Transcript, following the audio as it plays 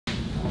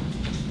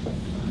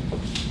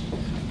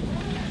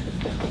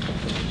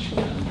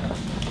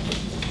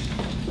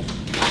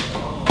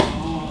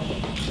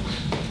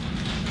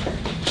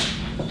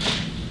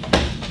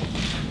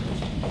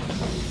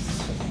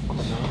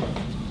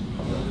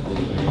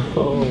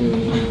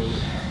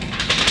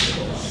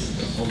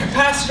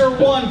Capacitor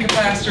 1,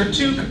 capacitor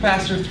 2,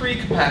 capacitor 3,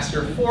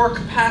 capacitor 4,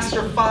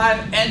 capacitor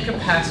 5, and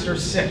capacitor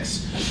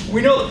 6.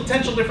 We know the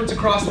potential difference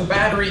across the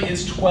battery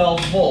is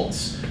 12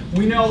 volts.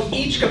 We know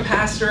each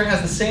capacitor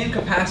has the same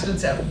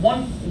capacitance at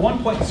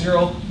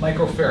 1.0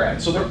 microfarad.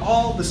 So they're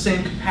all the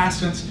same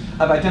capacitance.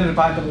 I've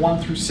identified them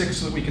 1 through 6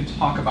 so that we can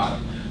talk about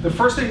them. The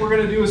first thing we're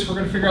going to do is we're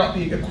going to figure out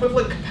the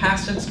equivalent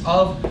capacitance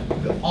of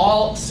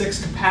all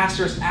 6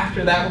 capacitors.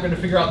 After that, we're going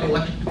to figure out the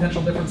electric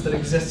potential difference that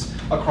exists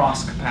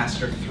across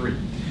capacitor 3.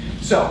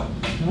 So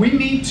we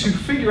need to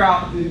figure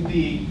out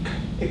the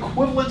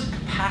equivalent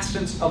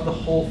capacitance of the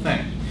whole thing.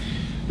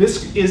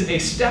 This is a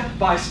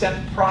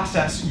step-by-step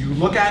process. You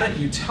look at it,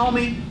 you tell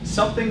me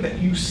something that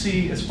you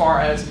see as far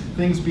as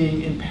things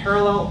being in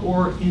parallel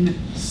or in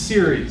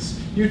series.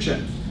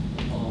 Yuchen.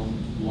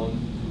 1,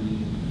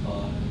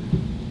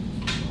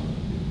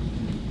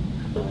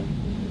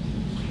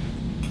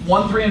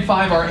 1, 3, and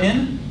 5 are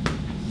in.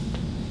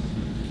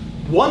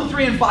 1,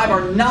 3, and 5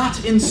 are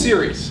not in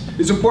series.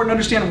 It's important to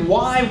understand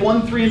why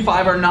 1, 3, and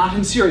 5 are not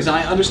in series. And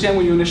I understand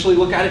when you initially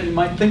look at it, you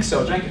might think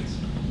so. Jenkins?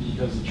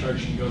 Because the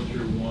charge can go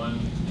through 1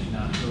 and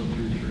not go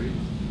through 3.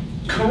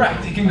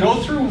 Correct. It can go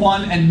through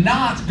 1 and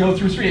not go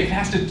through 3.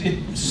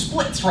 It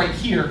splits right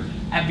here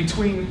at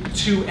between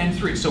 2 and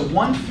 3. So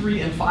 1,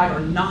 3, and 5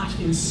 are not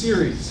in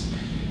series.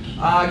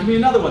 Give me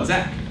another one,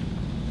 Zach.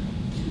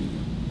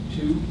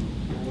 2,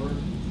 4,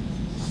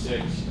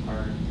 6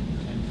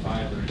 and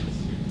 5 are in series.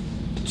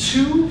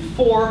 2,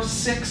 4,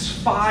 6,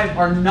 5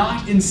 are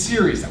not in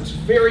series. That was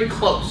very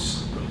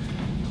close.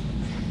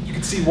 You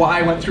can see why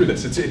I went through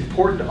this. It's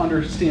important to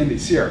understand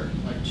these here.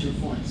 Are 2,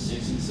 4, and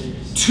 6 in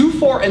series? 2,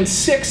 4, and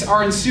 6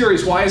 are in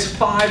series. Why is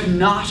 5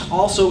 not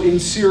also in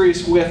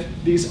series with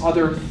these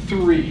other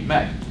 3,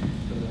 Meg?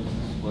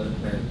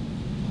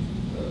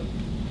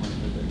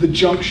 The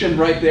junction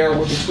right there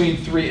were between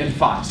 3 and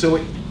 5.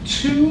 So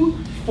 2,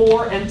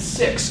 4, and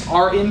 6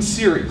 are in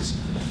series.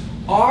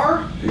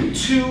 Are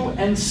 2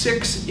 and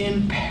 6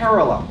 in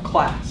parallel,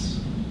 class?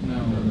 No.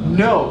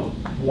 No.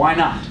 Why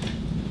not?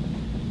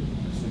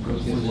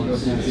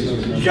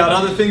 You got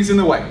other things in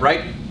the way,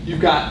 right? You've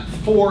got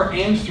 4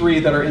 and 3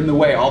 that are in the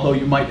way, although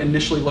you might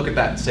initially look at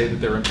that and say that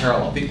they're in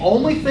parallel. The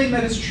only thing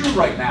that is true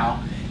right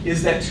now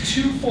is that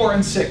 2, 4,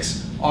 and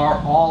 6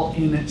 are all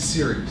in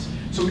series.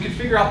 So we can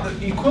figure out that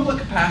the equivalent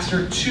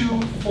capacitor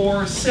 2,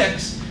 4,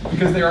 6,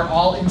 because they are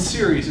all in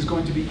series, is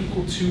going to be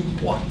equal to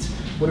what?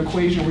 What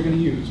equation are we going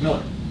to use?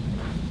 Miller?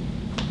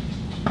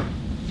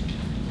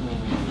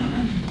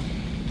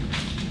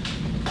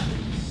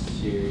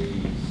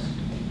 Series.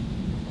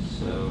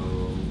 So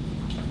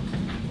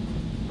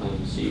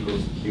C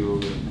equals Q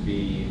would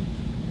be.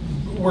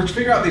 We're to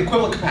figure out the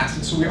equivalent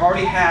capacitance, so we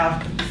already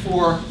have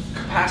 4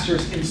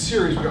 capacitors in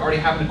series. We already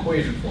have an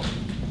equation for them.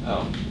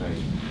 Oh, right.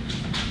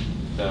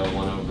 So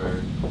 1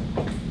 over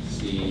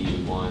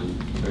C1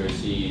 or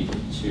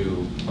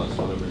C2 plus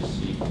 1 over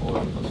C4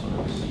 plus 1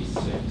 over C6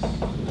 to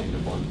the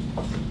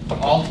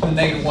 -1. All to the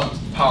 -1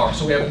 power.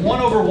 So we have 1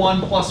 over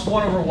 1 plus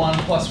 1 over 1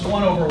 plus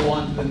 1 over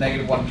 1 to the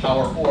 -1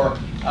 power, or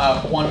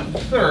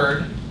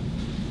 1/3.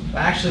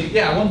 Actually,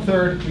 yeah,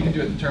 1/3. We can do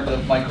it in terms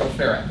of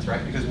microfarads,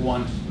 right? Because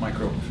 1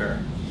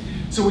 microfarad.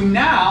 So we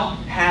now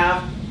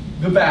have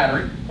the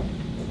battery.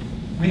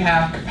 We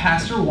have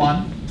capacitor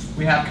 1.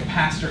 We have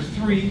capacitor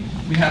 3.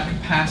 We have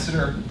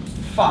capacitor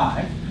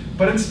 5.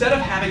 But instead of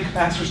having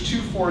capacitors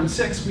 2, 4, and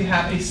 6, we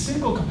have a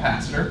single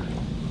capacitor.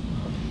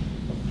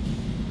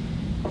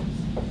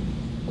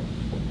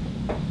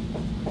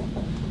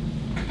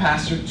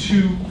 Capacitor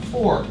 2,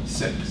 4,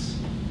 6.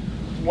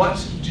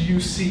 What do you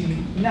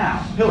see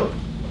now? Hillary?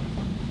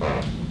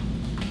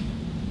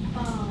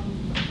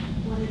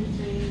 1 and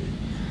 3.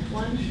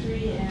 1,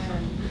 3,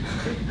 and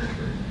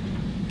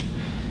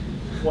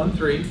 1,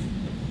 3.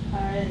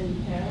 are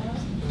in parallel.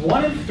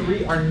 1 and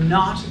 3 are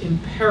not in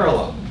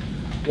parallel.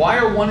 Why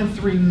are 1 and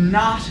 3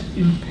 not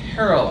in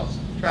parallel?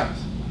 Travis?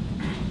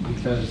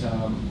 Because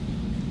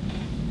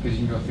you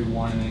can go through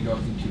 1 and then go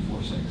through 2,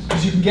 4, 6.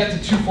 Because you can get to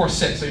 2, 4,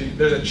 6, so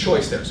there's a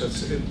choice there. So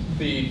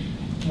the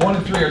 1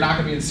 and 3 are not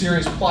going to be in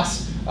series,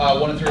 plus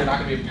 1 and 3 are not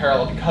going to be in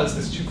parallel because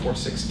this 2, 4,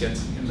 6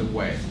 gets in the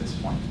way at this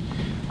point.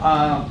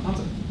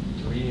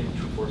 3 and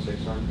 2, 4,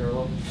 6 are in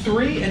parallel?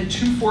 3 and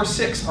 2, 4,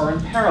 6 are in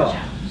parallel.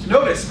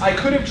 Notice, I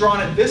could have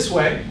drawn it this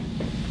way.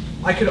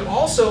 I could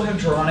also have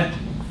drawn it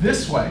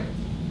this way.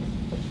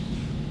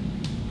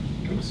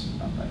 Oops,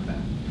 not like that.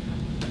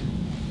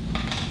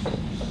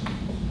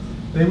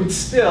 They would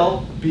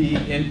still be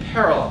in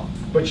parallel,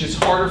 but it's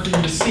harder for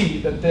you to see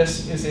that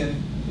this is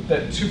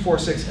that 2, 4,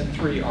 6, and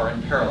 3 are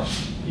in parallel,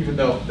 even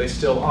though they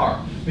still are.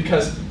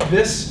 Because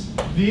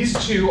these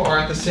two are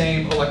at the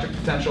same electric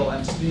potential,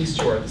 and these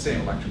two are at the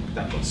same electric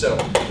potential. So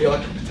the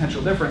electric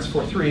potential difference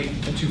for 3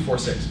 and 2, 4,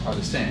 6 are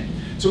the same.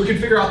 So we can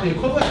figure out the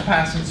equivalent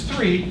capacitance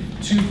 3,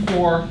 2,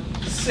 4,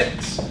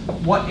 6.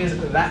 What is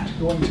that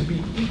going to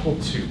be equal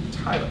to?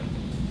 Tyler?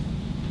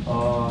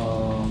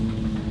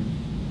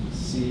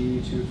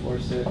 C 2, 4,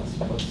 6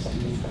 plus C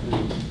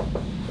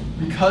 3.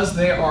 Because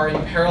they are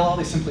in parallel,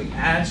 they simply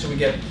add, so we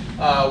get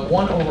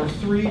 1 over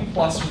 3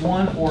 plus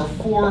 1 or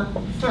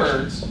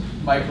 4/3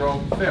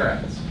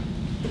 microfarads.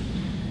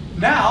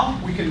 Now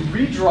we can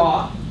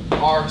redraw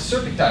our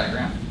circuit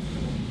diagram.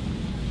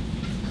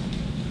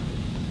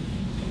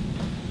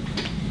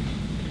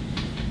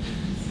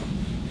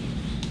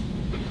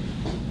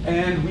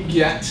 And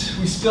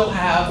we still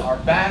have our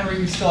battery,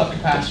 we still have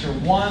capacitor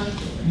 1,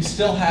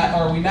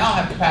 we now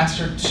have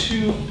capacitor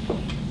 2,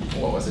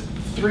 what was it?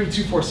 3,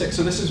 2, 4, 6.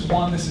 So this is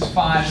 1, this is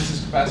 5, this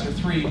is capacitor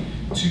 3,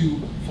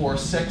 2, 4,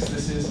 6.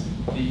 This is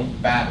the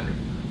battery.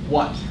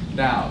 What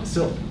now?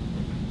 Still,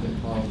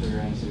 All three are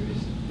in series.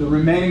 the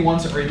remaining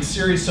ones are in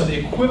series, so the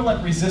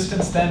equivalent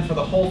resistance then for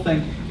the whole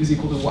thing is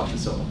equal to what?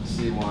 So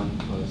C1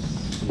 plus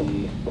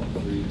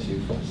C3, 2,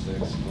 4,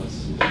 6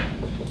 plus C5.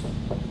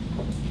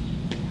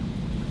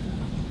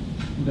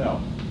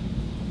 no,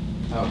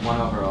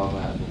 1 over all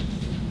that.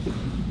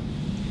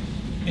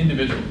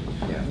 individually.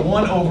 Yeah.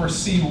 1 over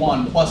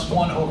C1 plus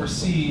 1 over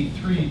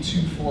C3,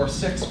 2, 4,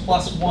 6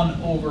 plus 1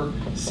 over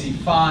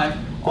C5,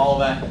 all of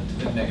that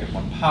to the negative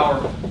 1 power.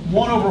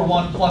 1 over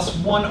 1 plus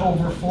 1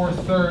 over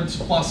 4/3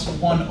 plus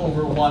 1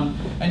 over 1.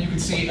 And you can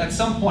see at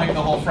some point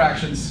the whole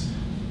fractions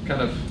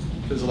kind of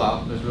fizzle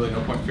out. There's really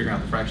no point in figuring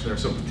out the fraction there.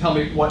 So tell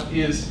me, what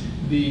is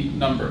the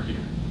number here?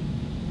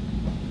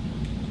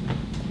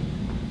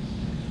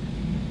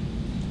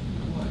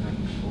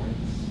 11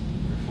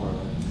 fourths or 4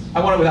 11ths. I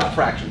want it without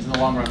fractions. In the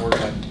long run, we're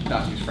going to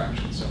not use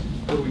fractions. So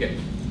what do we get?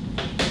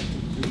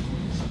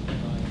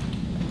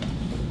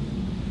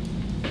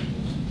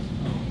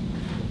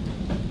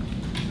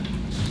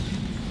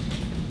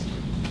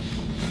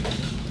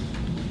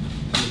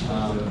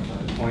 Um,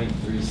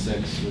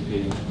 0.36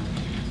 repeating.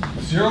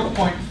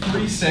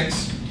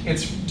 0.36.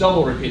 It's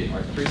double repeating,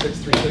 right? 36,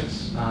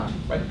 36.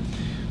 Right.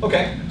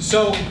 Okay.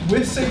 So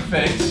with sig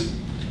figs,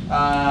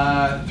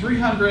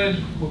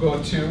 300. We'll go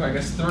with 2. I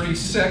guess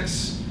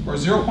 36 or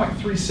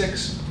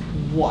 0.36.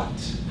 What?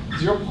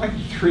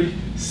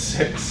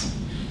 0.36.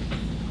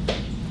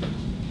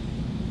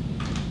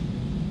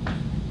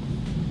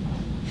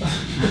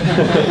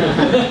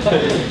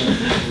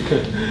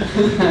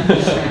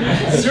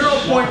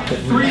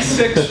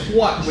 0.36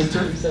 what, Winter?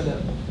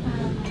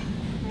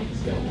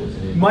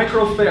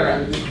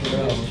 Microfarad.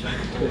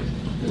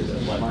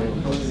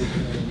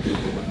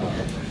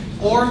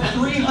 Or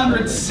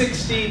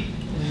 360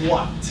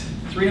 what?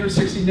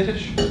 360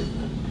 nittish?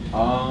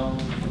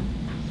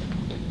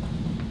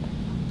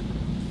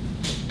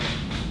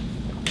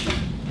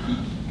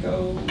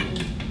 Go.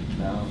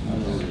 No.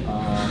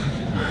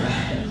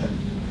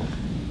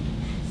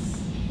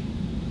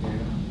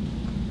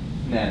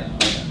 Nano.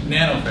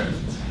 Nanofarads.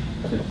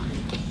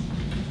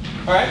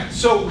 All right,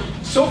 so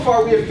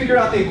far we have figured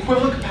out the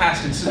equivalent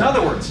capacitance. In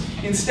other words,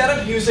 instead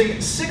of using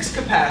 6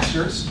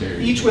 capacitors,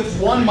 each with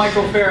 1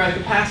 microfarad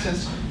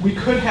capacitance, we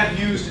could have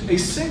used a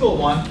single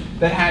one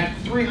that had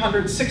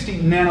 360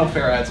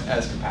 nanofarads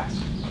as capacitance.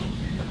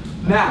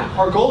 Now,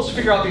 our goal is to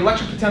figure out the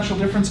electric potential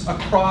difference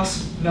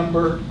across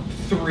number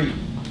 3.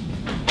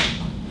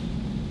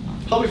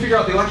 How do we figure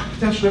out the electric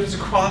potential difference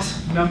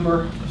across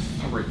number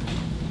 3?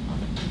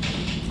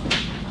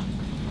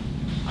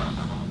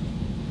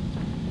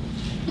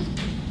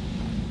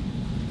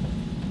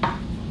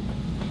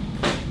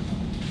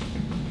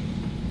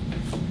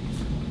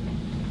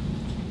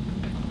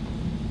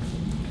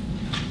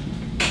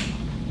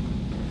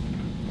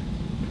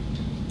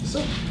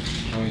 So,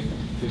 Can we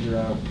figure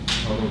out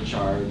total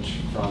charge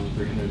from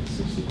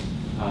 360?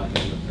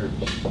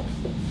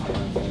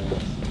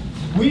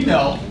 we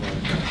know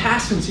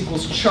capacitance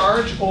equals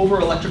charge over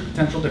electric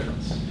potential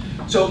difference.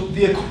 So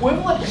the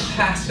equivalent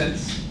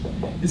capacitance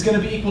is going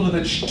to be equal to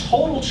the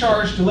total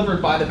charge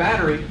delivered by the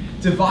battery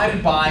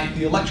divided by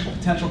the electric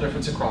potential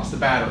difference across the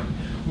battery.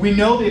 We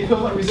know the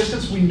equivalent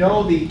resistance, we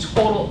know the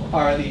total,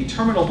 or the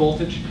terminal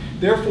voltage.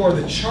 Therefore,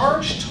 the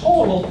charge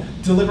total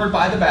delivered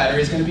by the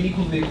battery is going to be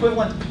equal to the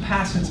equivalent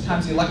capacitance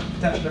times the electric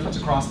potential difference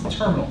across the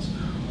terminals.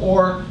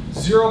 Or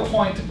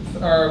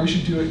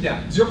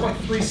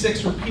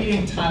 0.36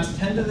 repeating times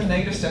 10 to the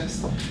negative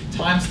 6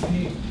 times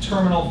the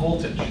terminal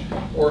voltage,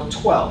 or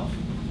 12.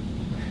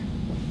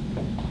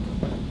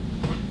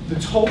 The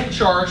total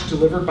charge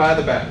delivered by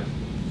the battery.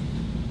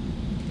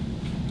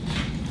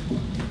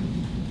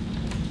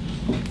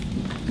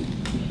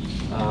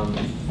 Um,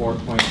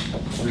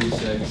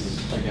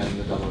 4.36, again,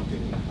 the double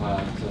repeating, to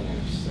the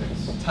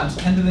negative 6. Times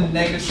 10 to the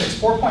negative 6.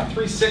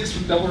 4.36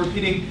 with double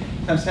repeating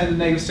times 10 to the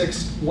negative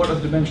 6. What are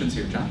the dimensions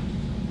here, John?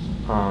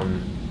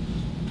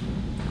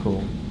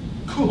 Cool.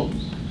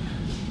 Coulombs.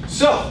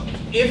 So,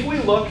 if we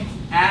look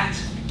at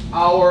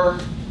our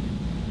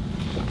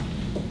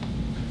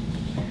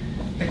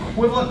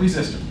equivalent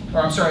resistor, or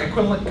I'm sorry,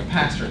 equivalent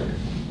capacitor here,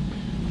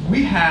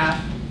 we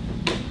have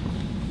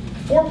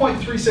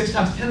 4.36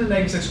 times 10 to the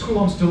negative 6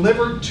 coulombs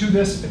delivered to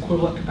this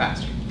equivalent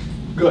capacitor.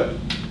 Good.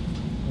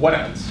 What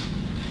else?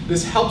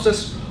 This helps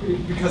us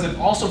because it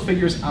also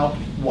figures out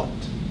what?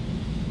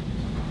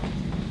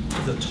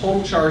 The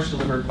total charge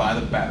delivered by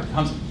the battery.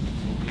 Hamza?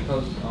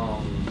 Because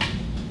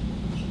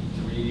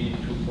C3,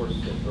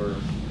 246, or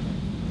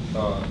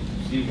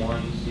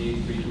C1,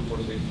 C3,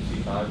 246,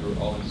 and C5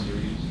 are all in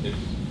series,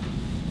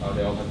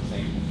 they all have the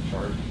same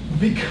charge?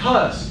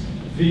 Because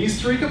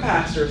these three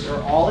capacitors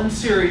are all in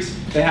series,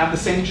 they have the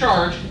same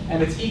charge,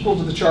 and it's equal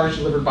to the charge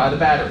delivered by the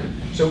battery.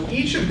 So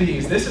each of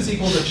these, this is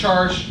equal to the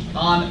charge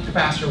on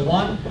capacitor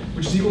 1,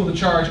 which is equal to the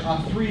charge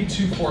on 3,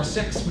 2, 4,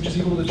 6, which is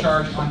equal to the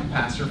charge on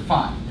capacitor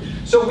 5.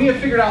 So we have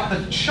figured out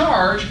the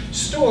charge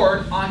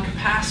stored on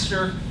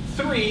capacitor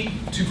 3,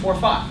 2, 4,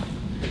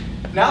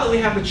 5. Now that we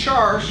have the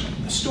charge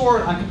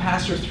stored on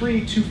capacitor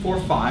 3, 2,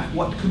 4, 5,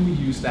 what can we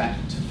use that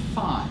to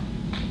find?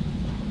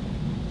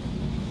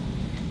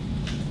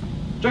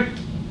 Drink.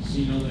 So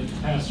you know that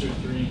capacitor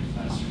 3 and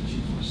capacitor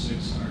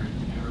 246 are in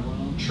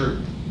parallel?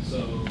 True.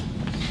 So I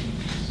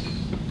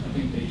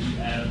think that you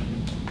add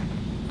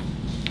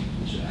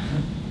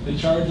the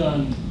charge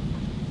on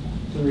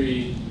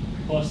 3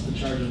 plus the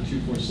charge on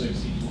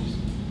 246 equals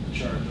the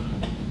charge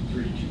on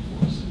 3,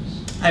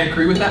 246. I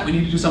agree with that. We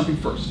need to do something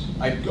first.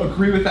 I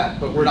agree with that,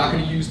 but we're not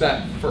going to use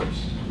that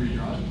first.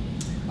 Redraw it.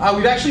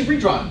 We've actually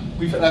redrawn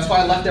it. That's why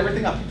I left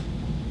everything up.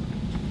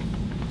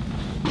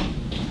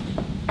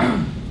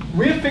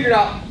 We have figured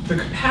out the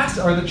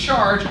capacitance or the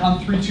charge on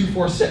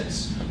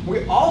 3246.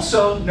 We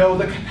also know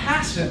the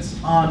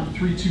capacitance on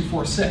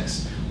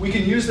 3246. We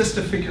can use this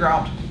to figure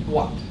out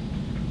what?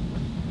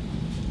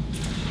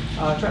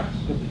 Travis?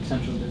 The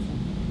potential difference.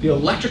 The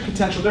electric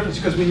potential difference,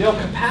 because we know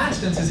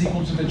capacitance is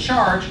equal to the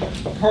charge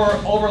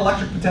per over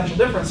electric potential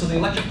difference. So the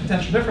electric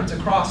potential difference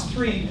across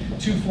 3,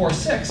 2, 4,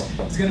 6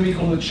 is going to be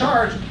equal to the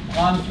charge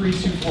on 3,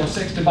 2, 4,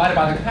 6 divided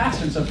by the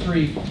capacitance of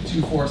 3,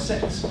 2, 4,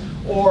 6.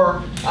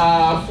 Or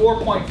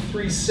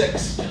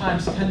 4.36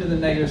 times 10 to the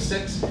negative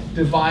 6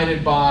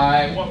 divided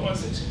by, what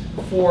was it?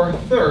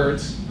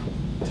 4/3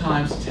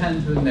 times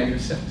 10 to the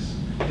negative 6.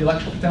 The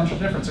electric potential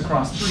difference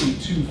across 3,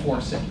 2, 4,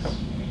 6.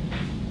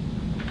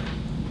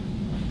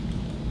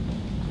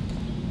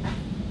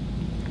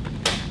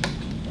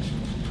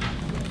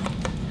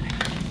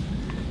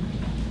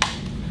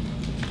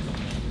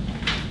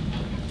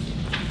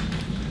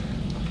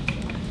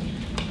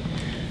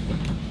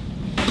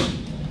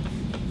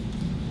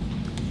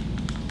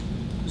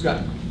 Who's got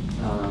it?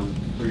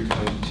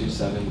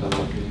 3.27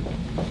 double P.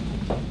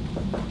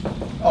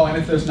 Oh, and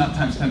if there's not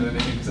times 10 to the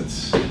negative, because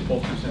it's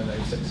both times 10 to the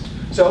negative 6.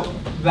 So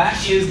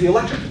that is the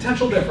electric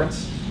potential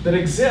difference that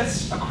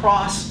exists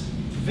across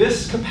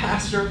this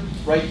capacitor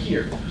right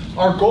here.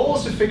 Our goal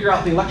is to figure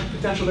out the electric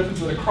potential difference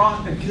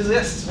that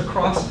exists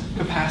across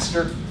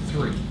capacitor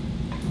 3.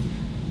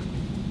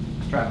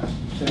 Travis?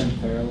 They're in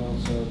parallel,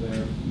 so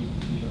they're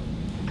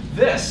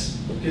This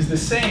is the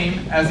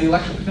same as the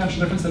electric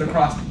potential difference that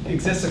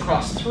exists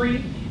across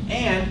 3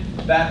 and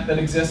that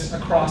exists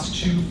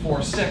across 2,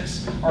 4,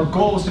 6. Our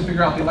goal is to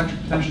figure out the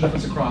electric potential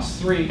difference across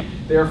 3,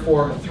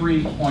 therefore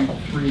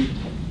 3.3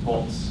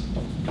 volts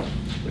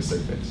with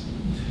sig figs.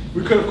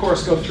 We could, of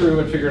course, go through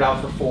and figure it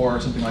out for 4 or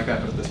something like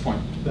that, but at this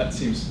point, that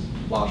seems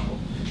logical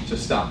to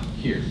stop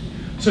here.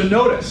 So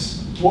notice,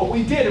 what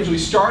we did is we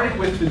started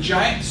with the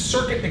giant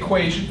circuit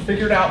equation,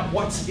 figured out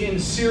what's in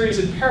series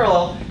and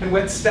parallel, and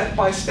went step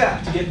by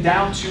step to get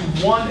down to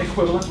one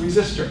equivalent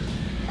resistor.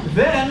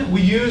 Then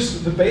we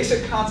used the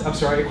basic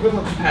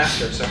equivalent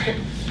capacitor,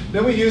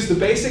 Then we used the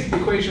basic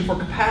equation for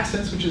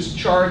capacitance, which is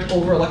charge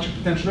over electric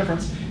potential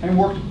difference, and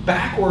worked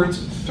backwards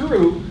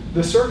through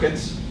the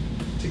circuits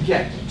to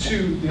get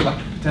to the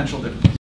electric potential difference.